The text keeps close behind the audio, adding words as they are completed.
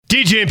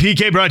DJ and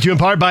PK brought to you in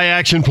part by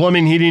Action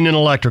Plumbing, Heating, and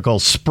Electrical.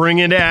 Spring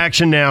into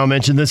action now.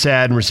 Mention this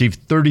ad and receive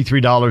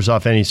 $33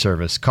 off any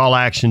service. Call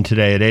Action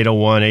today at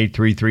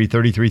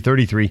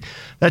 801-833-3333.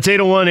 That's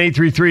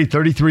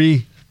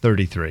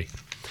 801-833-3333.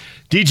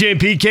 DJ and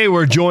PK,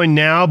 we're joined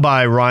now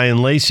by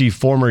Ryan Lacey,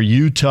 former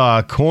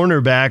Utah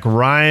cornerback.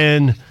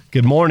 Ryan,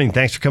 good morning.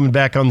 Thanks for coming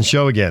back on the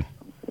show again.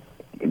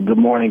 Good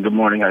morning. Good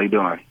morning. How you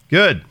doing?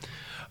 Good.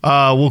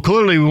 Well,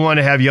 clearly we want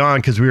to have you on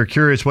because we were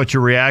curious what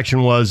your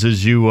reaction was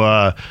as you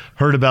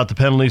heard about the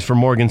penalties for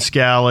Morgan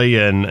Scalley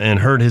and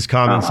heard his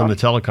comments on the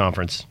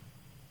teleconference.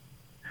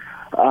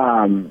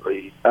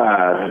 I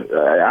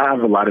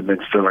have a lot of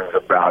mixed feelings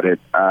about it.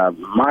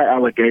 My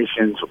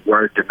allegations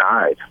were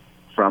denied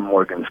from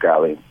Morgan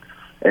Scalley,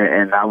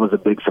 and that was a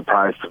big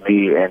surprise to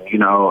me. And, you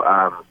know,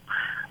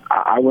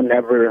 I would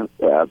never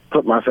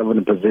put myself in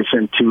a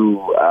position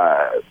to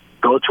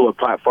go to a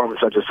platform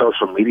such as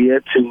social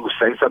media to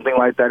say something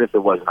like that if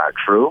it was not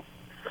true.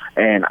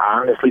 And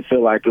I honestly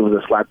feel like it was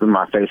a slap in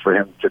my face for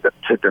him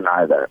to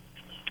deny that.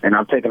 And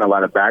I've taken a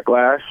lot of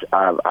backlash.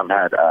 I've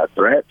had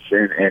threats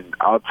and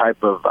all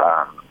type of,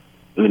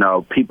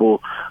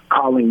 people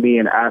calling me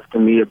and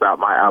asking me about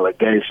my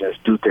allegations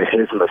due to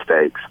his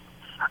mistakes.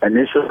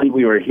 Initially,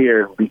 we were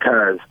here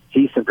because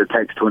he sent the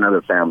text to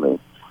another family.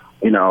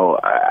 You know,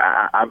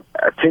 I'm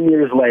 10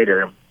 years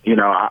later, you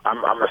know,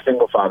 I'm a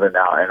single father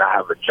now, and I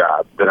have a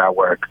job that I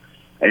work.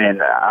 And,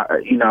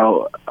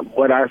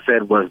 what I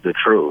said was the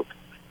truth.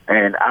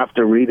 And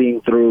after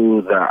reading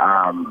through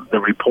the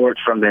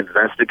reports from the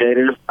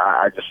investigators,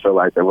 I just feel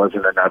like there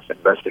wasn't enough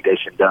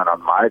investigation done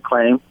on my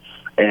claim.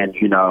 And,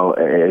 it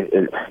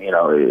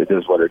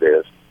is what it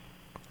is.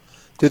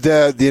 Did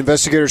the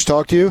investigators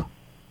talk to you?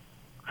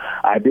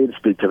 I did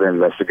speak to the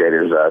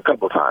investigators a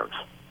couple times.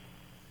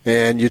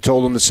 And you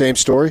told them the same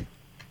story?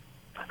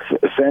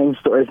 Same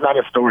story. It's not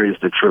a story,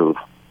 it's the truth.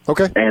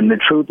 Okay. And the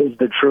truth is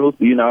the truth,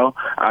 you know.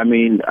 I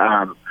mean,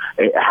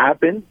 it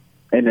happened,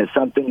 and it's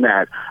something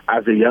that,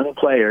 as a young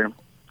player,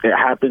 it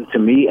happened to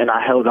me, and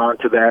I held on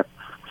to that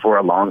for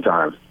a long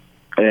time.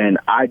 And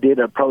I did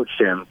approach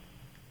him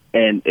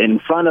and in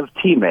front of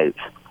teammates,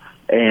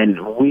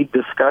 and we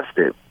discussed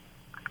it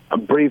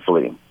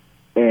briefly.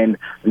 And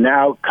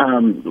now,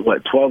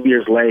 12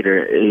 years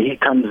later, he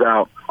comes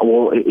out,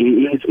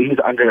 he's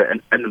under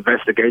an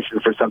investigation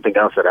for something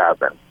else that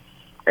happened.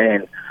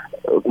 And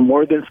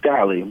Morgan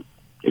Scalley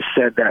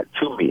said that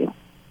to me,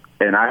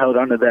 and I held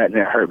on to that, and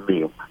it hurt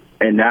me.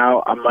 And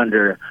now I'm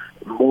under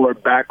more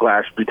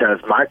backlash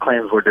because my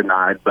claims were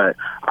denied, but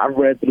I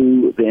read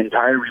through the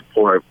entire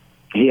report.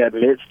 He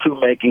admits to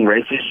making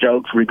racist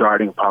jokes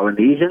regarding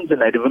Polynesians and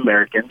Native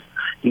Americans.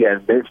 He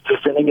admits to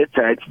sending a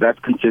text. That's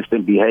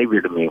consistent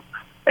behavior to me.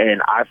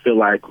 And I feel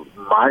like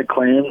my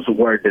claims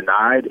were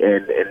denied,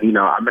 and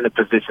I'm in a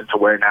position to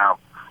where now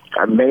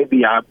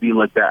maybe I'll be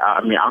looked at.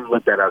 I mean, I'm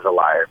looked at as a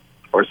liar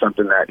or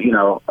something that,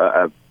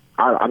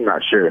 I'm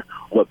not sure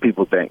what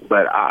people think,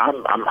 but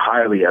I'm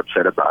highly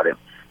upset about it.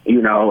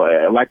 You know,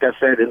 like I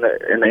said in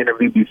the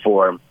interview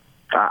before,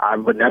 I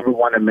would never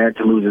want a man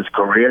to lose his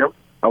career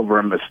over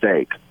a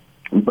mistake.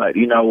 But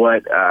you know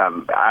what?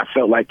 I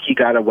felt like he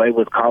got away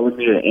with calling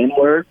me an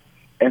N-word,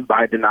 and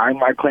by denying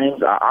my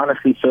claims, I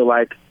honestly feel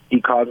like he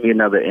called me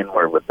another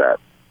N-word with that.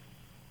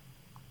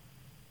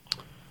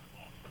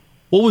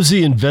 What was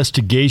the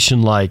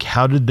investigation like?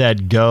 How did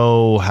that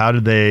go? How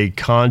did they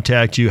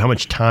contact you? How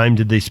much time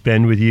did they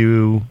spend with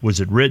you? Was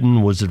it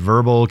written? Was it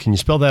verbal? Can you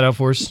spell that out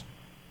for us?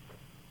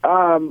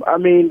 I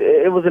mean,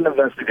 it was an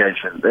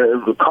investigation.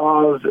 It was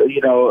calls,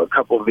 a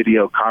couple of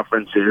video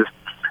conferences.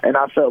 And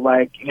I felt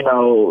like,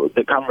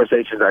 the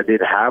conversations I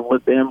did have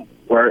with them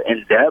were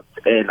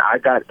in-depth, and I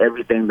got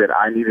everything that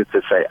I needed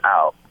to say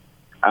out.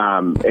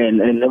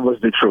 And it was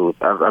the truth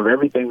of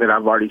everything that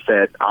I've already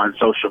said on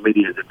social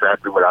media is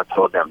exactly what I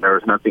told them. There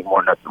was nothing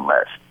more, nothing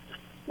less.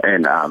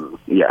 And,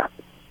 yeah.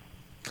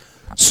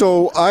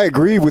 So I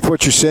agree with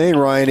what you're saying,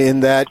 Ryan, in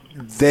that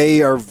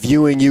they are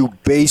viewing you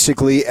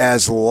basically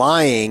as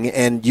lying,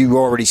 and you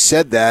already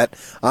said that.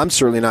 I'm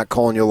certainly not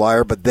calling you a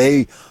liar, but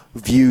they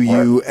view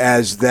you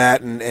as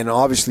that, and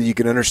obviously you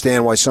can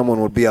understand why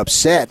someone would be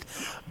upset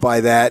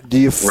by that. Do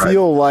you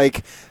feel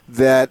like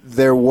that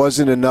there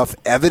wasn't enough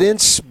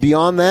evidence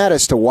beyond that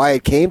as to why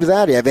it came to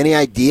that? Do you have any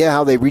idea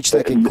how they reached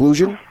that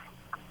conclusion?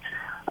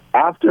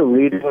 After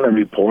reading the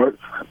report,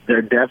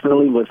 there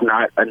definitely was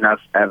not enough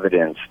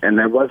evidence, and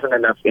there wasn't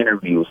enough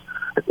interviews.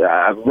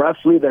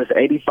 Roughly, there's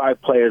 85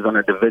 players on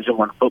a Division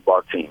I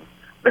football team.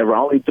 There were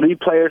only 3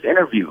 players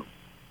interviewed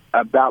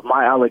about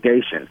my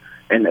allegation,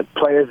 and the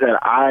players that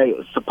I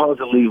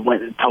supposedly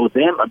went and told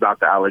them about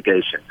the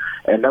allegation.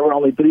 And there were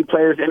only 3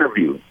 players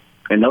interviewed,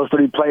 and those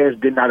 3 players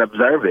did not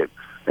observe it.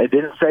 It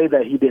didn't say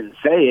that he didn't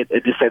say it.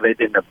 It just said they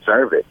didn't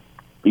observe it.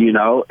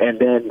 And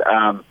then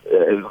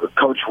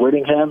Coach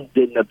Whittingham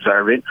didn't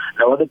observe it.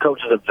 No other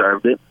coaches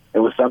observed it. It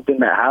was something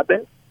that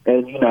happened,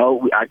 and,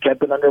 I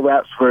kept it under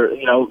wraps for,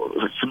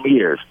 some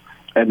years.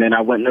 And then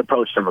I went and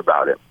approached them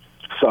about it.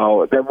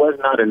 So there was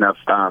not enough,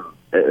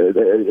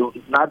 it was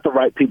not the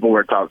right people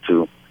were talked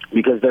to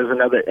because there's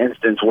another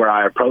instance where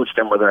I approached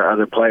them where there are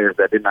other players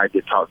that did not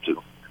get talked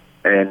to,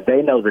 and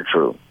they know the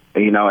truth.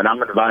 And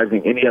I'm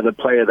advising any other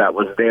player that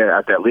was there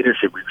at that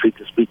leadership retreat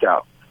to speak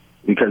out,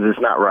 because it's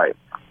not right.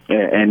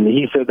 And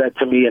he said that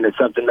to me, and it's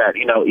something that,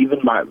 even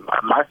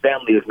my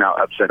family is now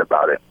upset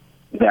about it,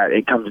 that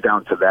it comes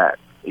down to that,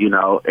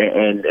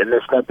 and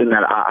it's something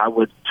that I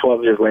would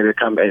 12 years later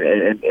come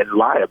and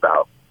lie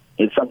about.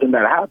 It's something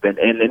that happened,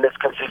 and it's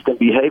consistent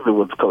behavior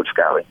with Coach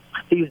Scalley.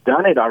 He's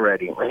done it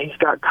already, and he's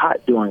got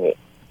caught doing it.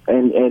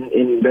 And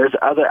there's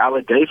other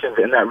allegations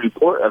in that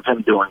report of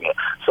him doing it.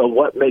 So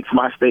what makes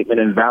my statement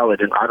invalid?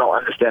 And I don't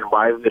understand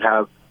why we would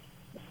have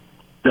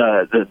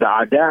the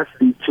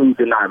audacity to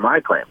deny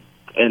my claim.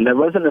 And there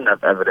wasn't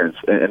enough evidence,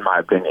 in my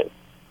opinion.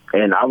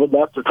 And I would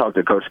love to talk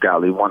to Coach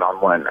Scalley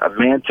one-on-one, a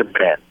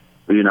man-to-man,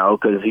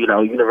 because,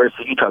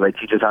 University of Utah, they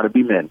teach us how to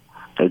be men.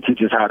 They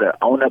teach us how to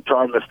own up to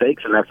our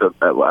mistakes, and that's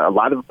a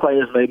lot of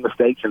players made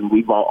mistakes, and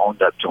we've all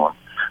owned up to them.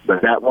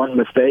 But that one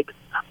mistake,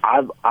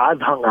 I've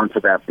hung on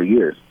to that for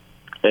years.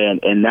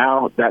 And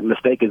now that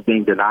mistake is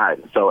being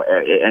denied. So,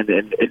 and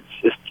it's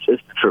the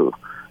truth.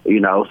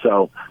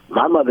 So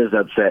my mother's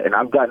upset, and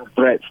I've gotten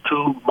threats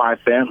to my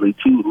family,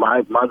 to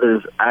my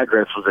mother's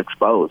address was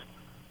exposed.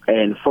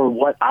 And for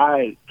what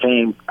I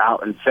came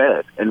out and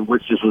said, and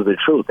which just was the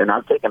truth, and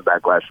I've taken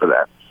backlash for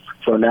that.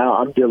 So now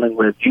I'm dealing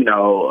with,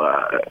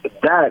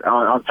 that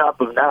on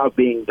top of now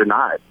being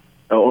denied,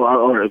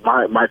 or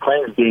my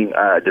claims being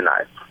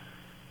denied.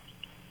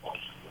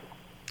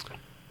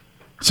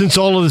 Since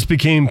all of this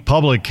became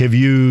public, have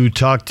you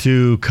talked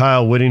to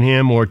Kyle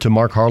Whittingham or to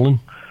Mark Harlan?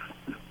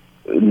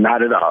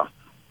 Not at all.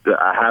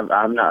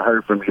 I've not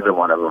heard from either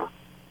one of them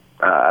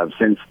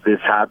since this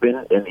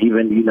happened. And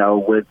even,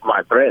 with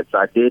my threats,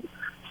 I did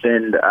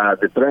send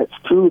the threats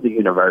to the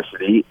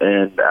university,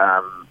 and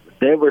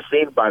they were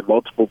seen by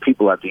multiple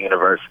people at the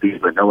university,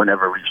 but no one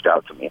ever reached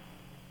out to me.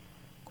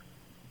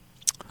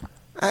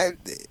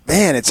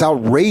 Man, it's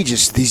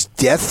outrageous. These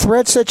death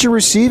threats that you're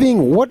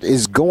receiving, what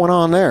is going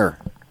on there?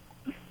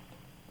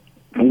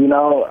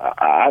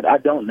 I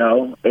don't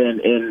know,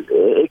 and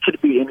it could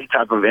be any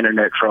type of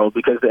internet troll,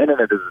 because the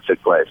internet is a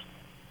sick place.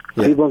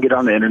 Yeah. People can get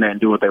on the internet and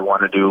do what they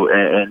want to do,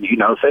 and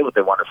say what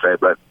they want to say.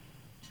 But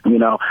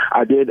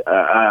I did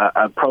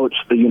approach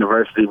the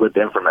university with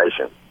the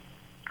information,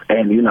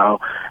 and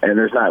and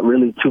there's not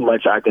really too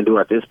much I can do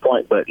at this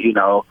point. But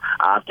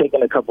I've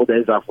taken a couple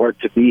days off work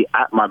to be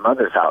at my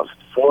mother's house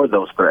for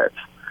those threats,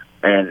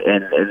 and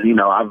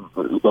I've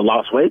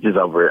lost wages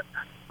over it.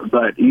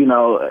 But,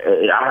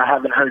 I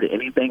haven't heard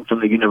anything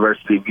from the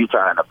University of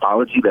Utah, an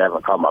apology. They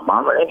haven't called my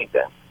mom or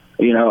anything.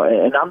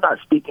 And I'm not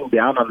speaking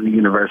down on the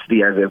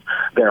university as if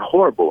they're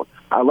horrible.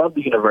 I love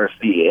the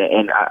university,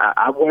 and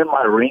I wear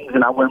my rings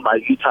and I wear my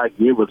Utah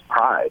gear with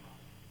pride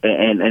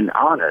and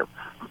honor.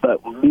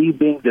 But me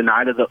being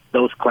denied of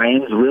those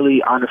claims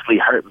really honestly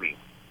hurt me.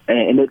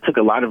 And it took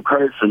a lot of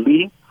courage for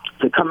me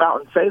to come out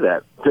and say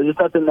that, because it's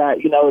nothing that,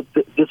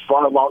 this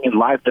far along in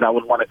life that I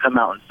would want to come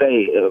out and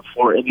say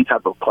for any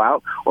type of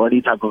clout or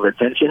any type of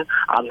attention.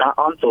 I'm not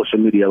on social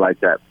media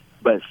like that.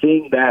 But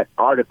seeing that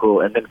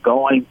article and then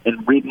going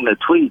and reading the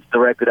tweets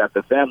directed at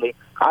the family,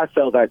 I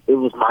felt that it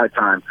was my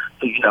time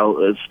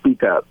to,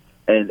 speak up.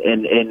 And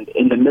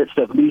in the midst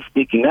of me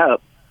speaking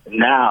up,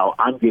 now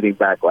I'm getting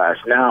backlash.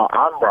 Now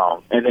I'm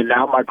wrong. And then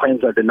now my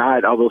claims are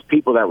denied. All those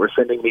people that were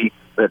sending me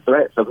the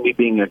threats of me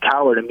being a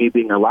coward and me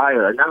being a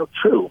liar are now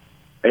true.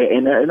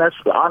 And that's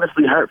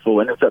honestly hurtful,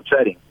 and it's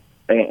upsetting.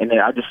 And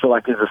I just feel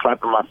like it's a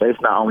slap in my face,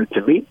 not only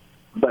to me,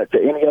 but to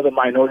any other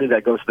minority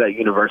that goes to that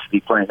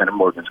university playing under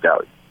Morgan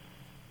Scalley.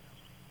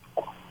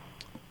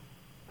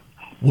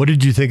 What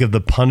did you think of the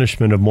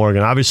punishment of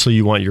Morgan? Obviously,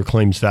 you want your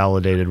claims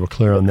validated. We're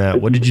clear on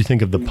that. What did you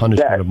think of the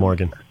punishment of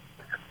Morgan?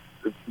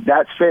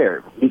 That's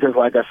fair, because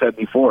like I said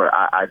before,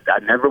 I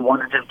never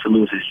wanted him to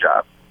lose his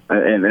job.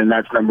 And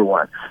that's number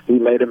one. He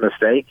made a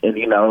mistake, and,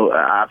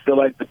 I feel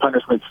like the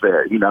punishment's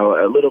fair.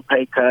 A little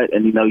pay cut,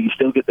 and, you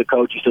still get the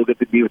coach, you still get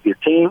to be with your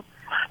team,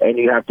 and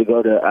you have to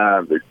go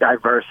to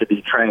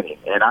diversity training.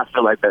 And I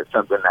feel like that's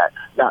something that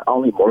not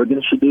only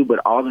Morgan should do, but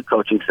all the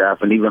coaching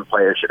staff and even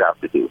players should have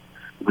to do,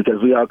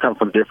 because we all come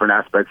from different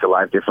aspects of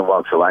life, different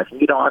walks of life, and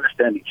we don't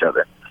understand each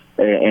other.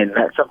 And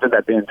that's something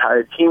that the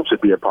entire team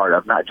should be a part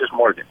of, not just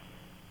Morgan.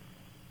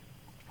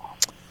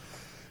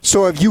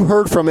 So have you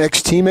heard from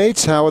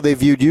ex-teammates? How have they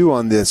viewed you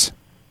on this?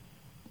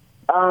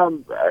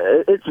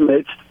 It's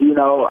mixed.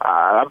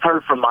 I've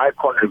heard from my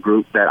corner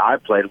group that I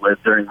played with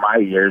during my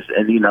years,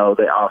 and,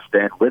 they all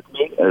stand with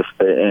me,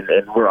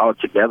 and we're all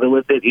together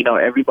with it.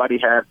 Everybody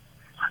had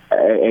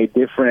a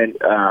different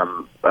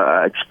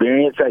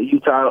experience at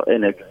Utah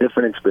and a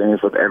different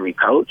experience with every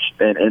coach,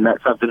 and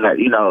that's something that,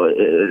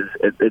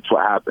 it's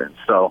what happens.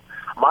 So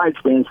my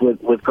experience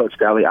with Coach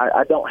Scalley,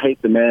 I don't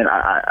hate the man,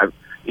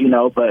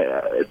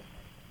 but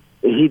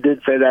he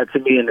did say that to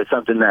me, and it's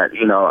something that,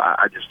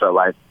 I just felt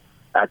like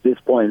at this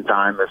point in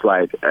time, it's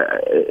like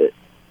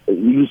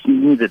you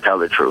need to tell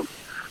the truth.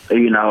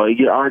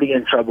 You're already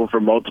in trouble for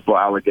multiple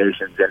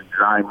allegations, and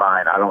denying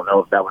mine, I don't know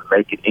if that would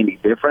make it any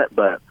different,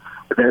 but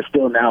there's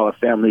still now a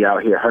family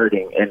out here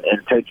hurting and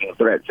taking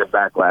threats and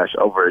backlash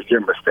over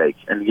your mistakes,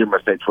 and your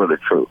mistakes were the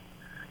truth.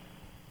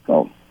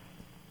 So,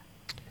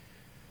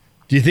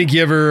 do you think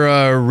you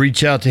ever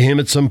reach out to him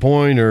at some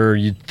point, or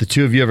the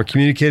two of you ever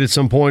communicate at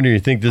some point, or you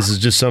think this is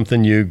just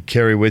something you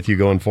carry with you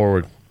going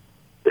forward?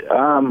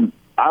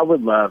 I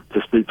would love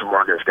to speak to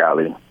Morgan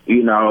Scalley.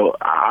 You know,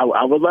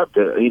 I would love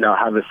to, you know,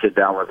 have a sit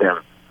down with him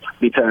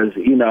because,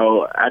 you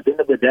know, at the end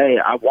of the day,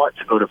 I want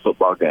to go to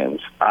football games.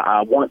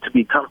 I want to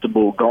be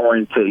comfortable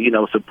going to, you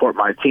know, support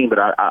my team. But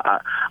I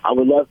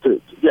would love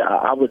to,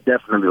 I would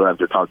definitely love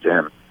to talk to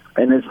him.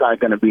 And it's not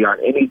going to be on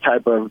any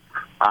type of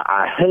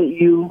I hate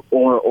you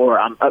or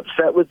I'm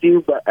upset with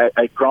you, but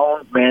a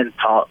grown man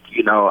talk.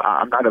 You know,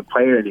 I'm not a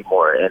player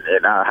anymore,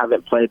 and I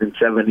haven't played in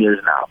 7 years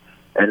now.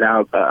 And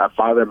now a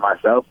father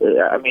myself,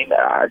 I mean,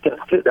 I can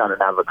sit down and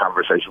have a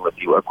conversation with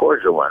you, a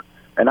cordial one.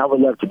 And I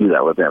would love to do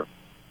that with him.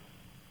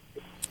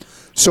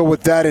 So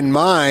with that in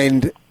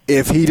mind,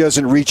 if he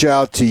doesn't reach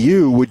out to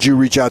you, would you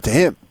reach out to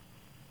him?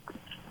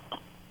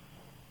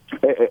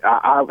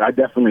 I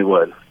definitely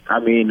would. I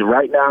mean,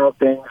 right now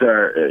things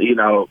are, you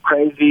know,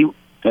 crazy.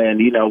 And,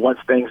 you know, once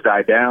things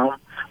die down,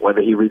 whether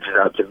he reaches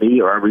out to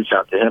me or I reach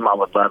out to him, I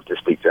would love to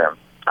speak to him.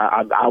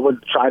 I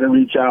would try to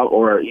reach out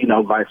or, you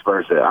know, vice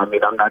versa. I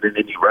mean, I'm not in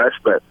any rush,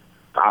 but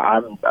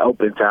I'm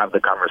open to have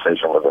the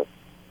conversation with him.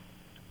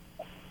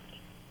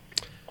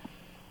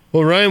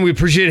 Well, Ryan, we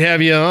appreciate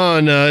having you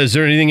on. Is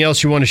there anything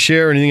else you want to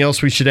share? Anything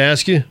else we should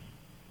ask you?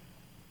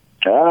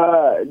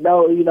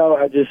 No, you know,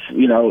 I just,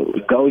 you know,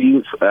 go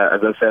Utes,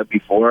 as I said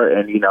before,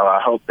 and, you know,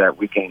 I hope that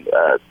we can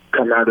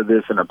come out of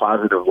this in a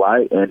positive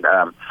light and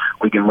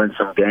we can win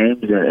some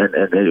games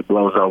and it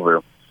blows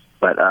over.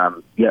 But,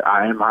 yeah,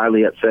 I am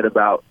highly upset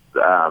about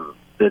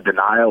the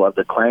denial of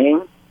the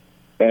claim,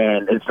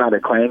 and it's not a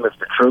claim, it's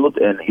the truth.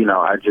 And, you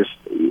know,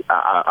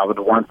 I would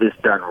want this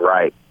done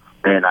right,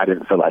 and I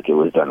didn't feel like it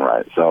was done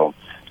right. So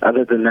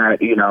other than that,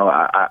 you know,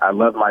 I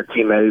love my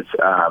teammates,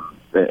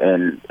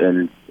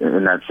 and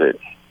that's it.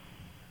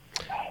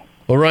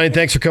 Well, Ryan,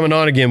 thanks for coming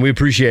on again. We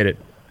appreciate it.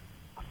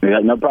 Yeah,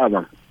 no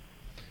problem.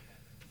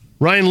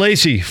 Ryan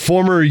Lacey,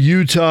 former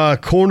Utah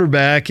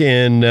cornerback,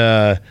 and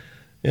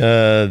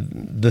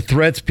the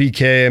threats,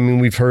 PK. I mean,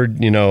 we've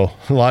heard, you know,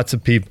 lots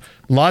of people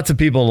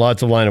and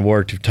lots of line of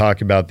work to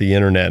talk about the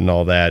internet and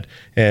all that.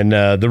 And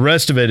the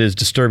rest of it is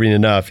disturbing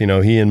enough. You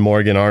know, he and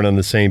Morgan aren't on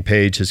the same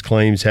page. His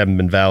claims haven't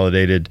been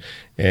validated,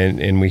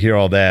 and we hear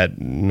all that.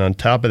 And on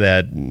top of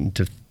that,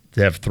 to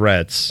have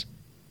threats.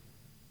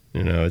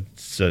 You know,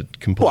 it's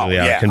completely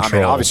out of control. I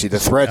mean, obviously the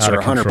threats are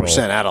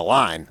 100% out of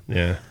line.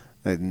 Yeah.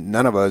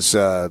 None of us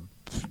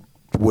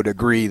would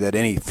agree that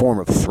any form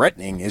of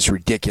threatening is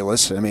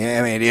ridiculous. I mean,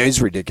 it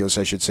is ridiculous,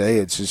 I should say.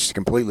 It's just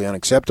completely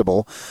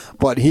unacceptable.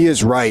 But he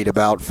is right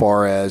about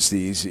far as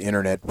these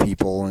internet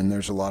people, and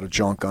there's a lot of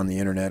junk on the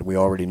internet. We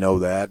already know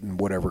that, and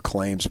whatever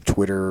claims of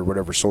Twitter or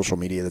whatever social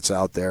media that's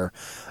out there.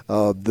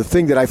 The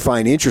thing that I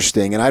find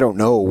interesting, and I don't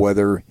know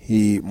whether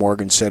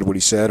Morgan said what he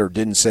said or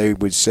didn't say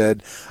what he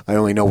said. I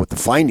only know what the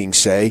findings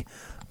say.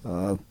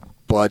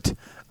 But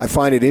I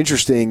find it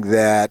interesting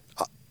that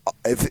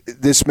if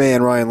this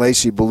man, Ryan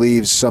Lacey,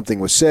 believes something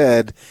was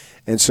said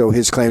and so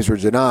his claims were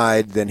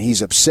denied, then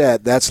he's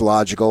upset. That's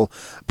logical.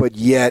 But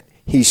yet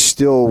he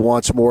still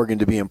wants Morgan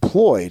to be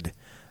employed.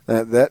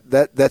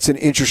 That's an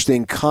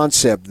interesting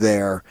concept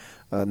there.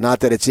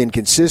 Not that it's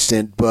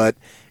inconsistent, but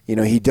you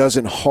know, he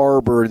doesn't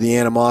harbor the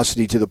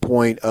animosity to the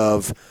point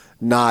of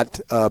not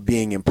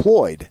being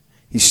employed.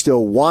 He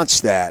still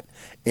wants that.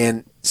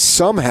 And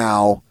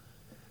somehow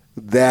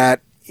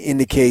that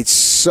indicates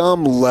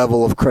some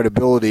level of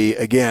credibility.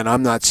 Again,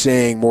 I'm not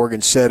saying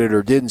Morgan said it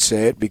or didn't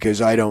say it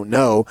because I don't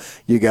know.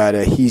 You got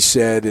a he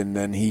said and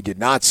then he did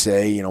not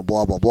say, you know,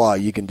 blah, blah, blah.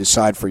 You can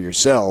decide for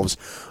yourselves.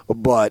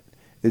 But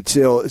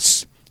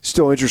it's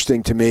still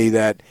interesting to me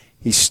that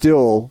he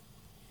still,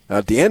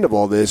 at the end of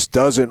all this,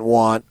 doesn't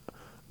want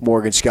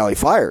Morgan Scalley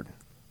fired.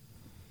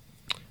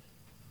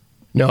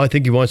 No, I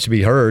think he wants to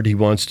be heard. He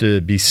wants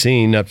to be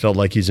seen, not felt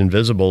like he's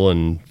invisible,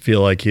 and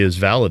feel like he is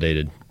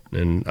validated.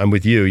 And I'm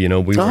with you. You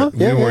know, we weren't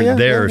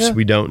there, so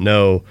we don't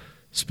know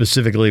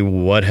specifically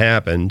what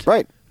happened.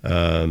 Right.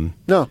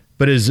 No.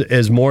 But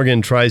as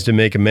Morgan tries to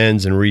make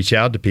amends and reach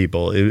out to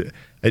people,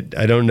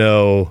 I don't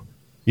know.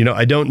 You know,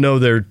 I don't know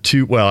their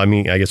two. Well, I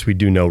mean, I guess we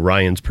do know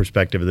Ryan's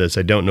perspective of this.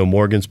 I don't know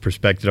Morgan's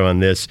perspective on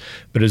this.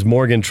 But as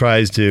Morgan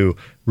tries to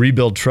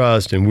rebuild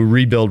trust and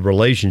rebuild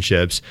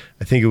relationships,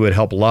 I think it would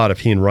help a lot if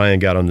he and Ryan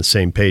got on the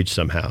same page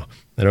somehow.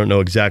 I don't know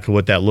exactly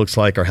what that looks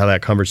like or how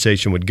that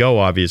conversation would go,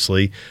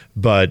 obviously.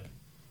 But,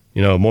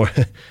 you know,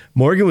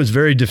 Morgan was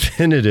very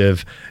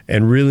definitive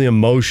and really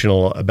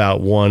emotional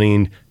about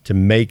wanting to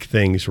make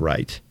things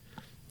right.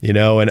 You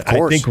know, and I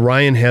think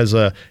Ryan has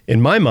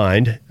in my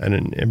mind,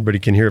 and everybody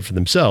can hear it for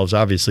themselves,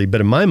 obviously,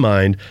 but in my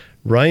mind,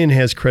 Ryan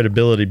has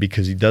credibility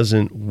because he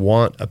doesn't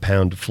want a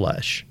pound of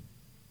flesh.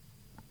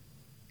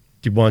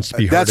 He wants to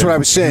be heard. That's what I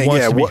was saying.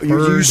 Yeah,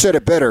 you said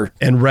it better.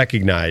 And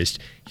recognized.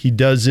 He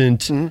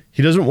doesn't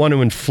want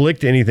to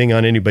inflict anything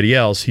on anybody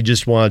else. He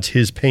just wants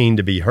his pain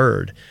to be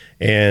heard.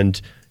 And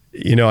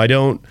I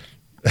don't.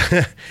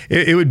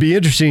 It would be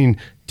interesting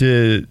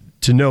to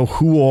know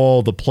who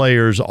all the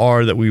players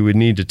are that we would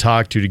need to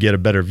talk to get a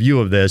better view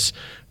of this.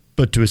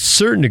 But to a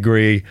certain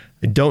degree,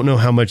 I don't know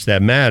how much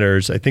that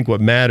matters. I think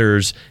what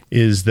matters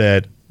is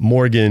that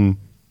Morgan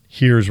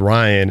hears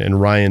Ryan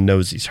and Ryan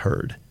knows he's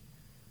heard.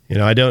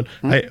 What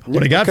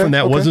I got from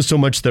that wasn't so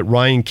much that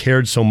Ryan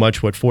cared so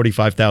much what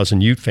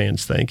 45,000 Ute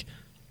fans think,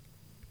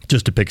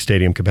 just to pick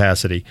stadium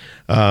capacity,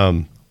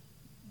 but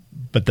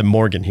that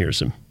Morgan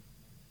hears him.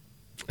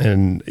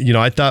 And,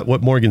 I thought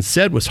what Morgan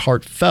said was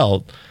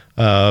heartfelt,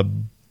 but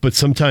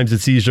sometimes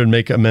it's easier to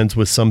make amends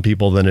with some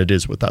people than it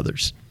is with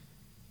others.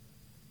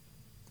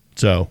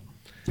 So.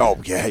 Oh,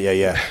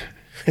 yeah.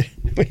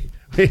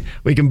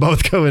 We can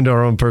both go into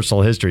our own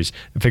personal histories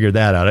and figure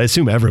that out. I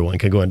assume everyone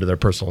can go into their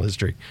personal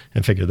history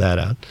and figure that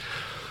out.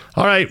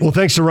 All right. Well,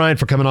 thanks to Ryan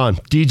for coming on.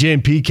 DJ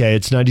and PK,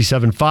 it's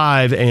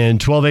 97.5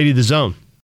 and 1280 The Zone.